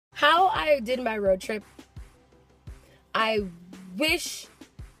How I did my road trip, I wish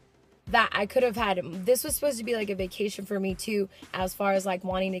that I could have had, this was supposed to be like a vacation for me too, as far as like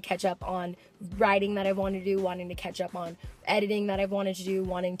wanting to catch up on writing that I wanted to do, wanting to catch up on editing that I've wanted to do,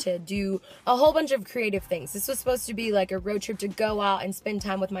 wanting to do a whole bunch of creative things. This was supposed to be like a road trip to go out and spend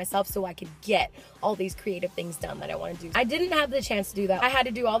time with myself so I could get all these creative things done that I want to do. I didn't have the chance to do that. I had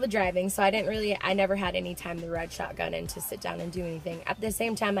to do all the driving, so I never had any time to ride shotgun and to sit down and do anything. At the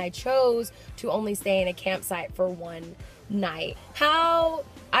same time, I chose to only stay in a campsite for one night. How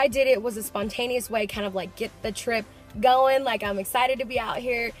I did it was a spontaneous way, kind of like get the trip going, like I'm excited to be out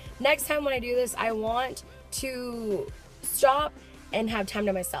here. Next time when I do this, I want to stop and have time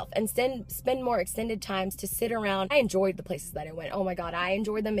to myself and spend more extended times to sit around. I enjoyed the places that I went. Oh my God, I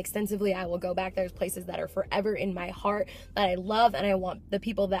enjoyed them extensively. I will go back. There's places that are forever in my heart that I love, and I want the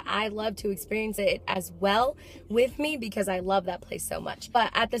people that I love to experience it as well with me because I love that place so much.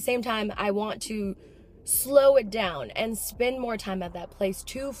 But at the same time, I want to slow it down and spend more time at that place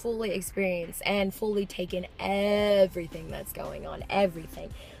to fully experience and fully take in everything that's going on, everything.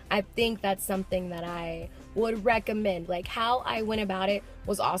 I think that's something that I would recommend. Like, how I went about it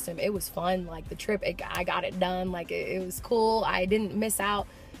was awesome. It was fun. Like, the trip, I got it done. Like, it was cool. I didn't miss out.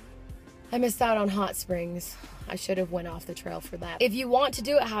 I missed out on hot springs. I should have went off the trail for that. If you want to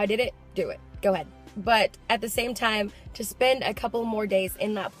do it how I did it, do it. Go ahead. But at the same time, to spend a couple more days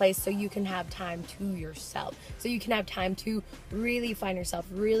in that place so you can have time to yourself. So you can have time to really find yourself,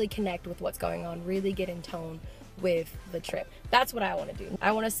 really connect with what's going on, really get in tone with the trip. That's what I want to do.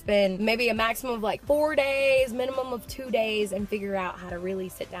 I want to spend maybe a maximum of like 4 days, minimum of 2 days, and figure out how to really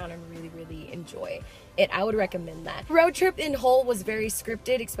sit down and really enjoy it. I would recommend that. Road trip in whole was very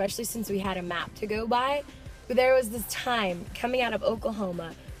scripted, especially since we had a map to go by. But there was this time coming out of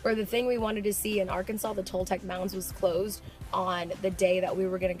Oklahoma where the thing we wanted to see in Arkansas, the Toltec Mountains, was closed on the day that we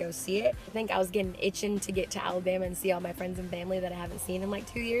were gonna go see it. I think I was getting itching to get to Alabama and see all my friends and family that I haven't seen in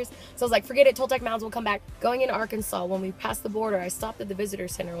like 2 years. So I was like, forget it, Toltec Mountains will come back. Going into Arkansas, when we passed the border, I stopped at the visitor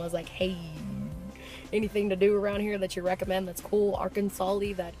center and was like, hey, anything to do around here that you recommend that's cool,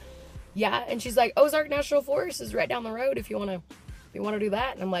 Arkansas-y, that, yeah. And she's like, Ozark National Forest is right down the road if you wanna do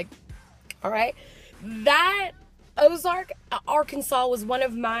that. And I'm like, all right. That Ozark, Arkansas was one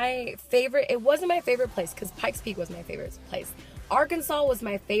of my favorite. It wasn't my favorite place because Pikes Peak was my favorite place. Arkansas was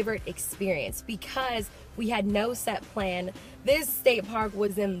my favorite experience because we had no set plan. This state park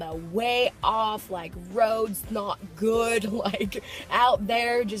was in the way off, like roads not good, like out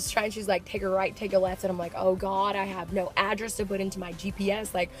there just trying. She's like, take a right, take a left, and I'm like, oh God, I have no address to put into my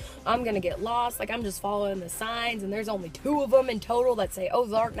GPS. Like, I'm gonna get lost. Like, I'm just following the signs, and there's only 2 of them in total that say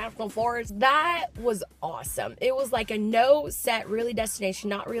Ozark National Forest. That was awesome. It was like a no set really destination,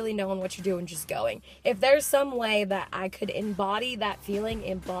 not really knowing what you're doing, just going. If there's some way that I could embody that feeling,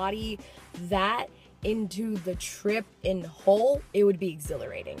 embody that into the trip in whole, it would be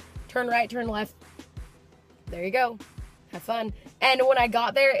exhilarating. Turn right, turn left, there you go, have fun. And when I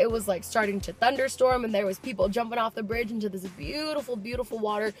got there, it was like starting to thunderstorm and there was people jumping off the bridge into this beautiful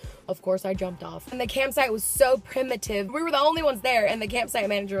water. Of course I jumped off, and the campsite was so primitive. We were the only ones there, and the campsite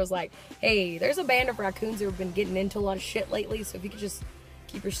manager was like, hey, there's a band of raccoons who have been getting into a lot of shit lately, so if you could just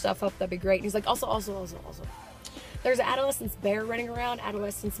keep your stuff up, that'd be great. And he's like, also there's an adolescent bear running around.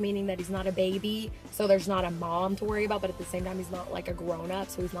 Adolescence meaning that he's not a baby, so there's not a mom to worry about, but at the same time he's not like a grown-up,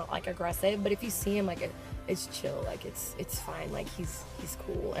 so he's not like aggressive. But if you see him, like, it's chill, like it's fine, like he's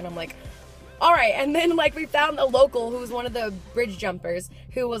cool. And I'm like, all right. And then like we found a local who was one of the bridge jumpers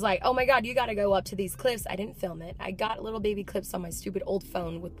who was like, oh my God, you gotta go up to these cliffs. I didn't film it. I got little baby clips on my stupid old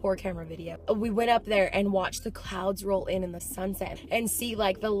phone with poor camera video. We went up there and watched the clouds roll in the sunset and see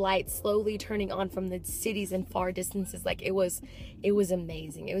like the light slowly turning on from the cities in far distances. Like it was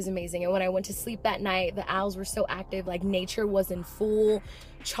amazing. It was amazing. And when I went to sleep that night, the owls were so active. Like nature was in full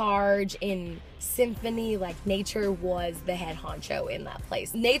charge, in symphony. Like nature was the head honcho in that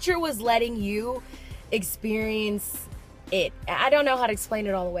place. Nature was letting you experience it. I don't know how to explain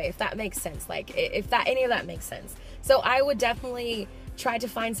it all the way, if that makes sense, like if that any of that makes sense. So I would definitely try to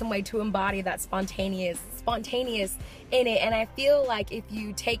find some way to embody that spontaneous in it. And I feel like if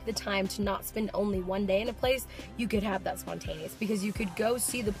you take the time to not spend only one day in a place, you could have that spontaneous, because you could go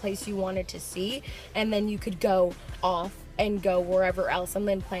see the place you wanted to see, and then you could go off and go wherever else and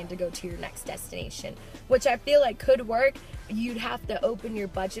then plan to go to your next destination, which I feel like could work. You'd have to open your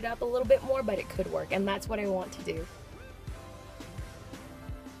budget up a little bit more, but it could work, and that's what I want to do.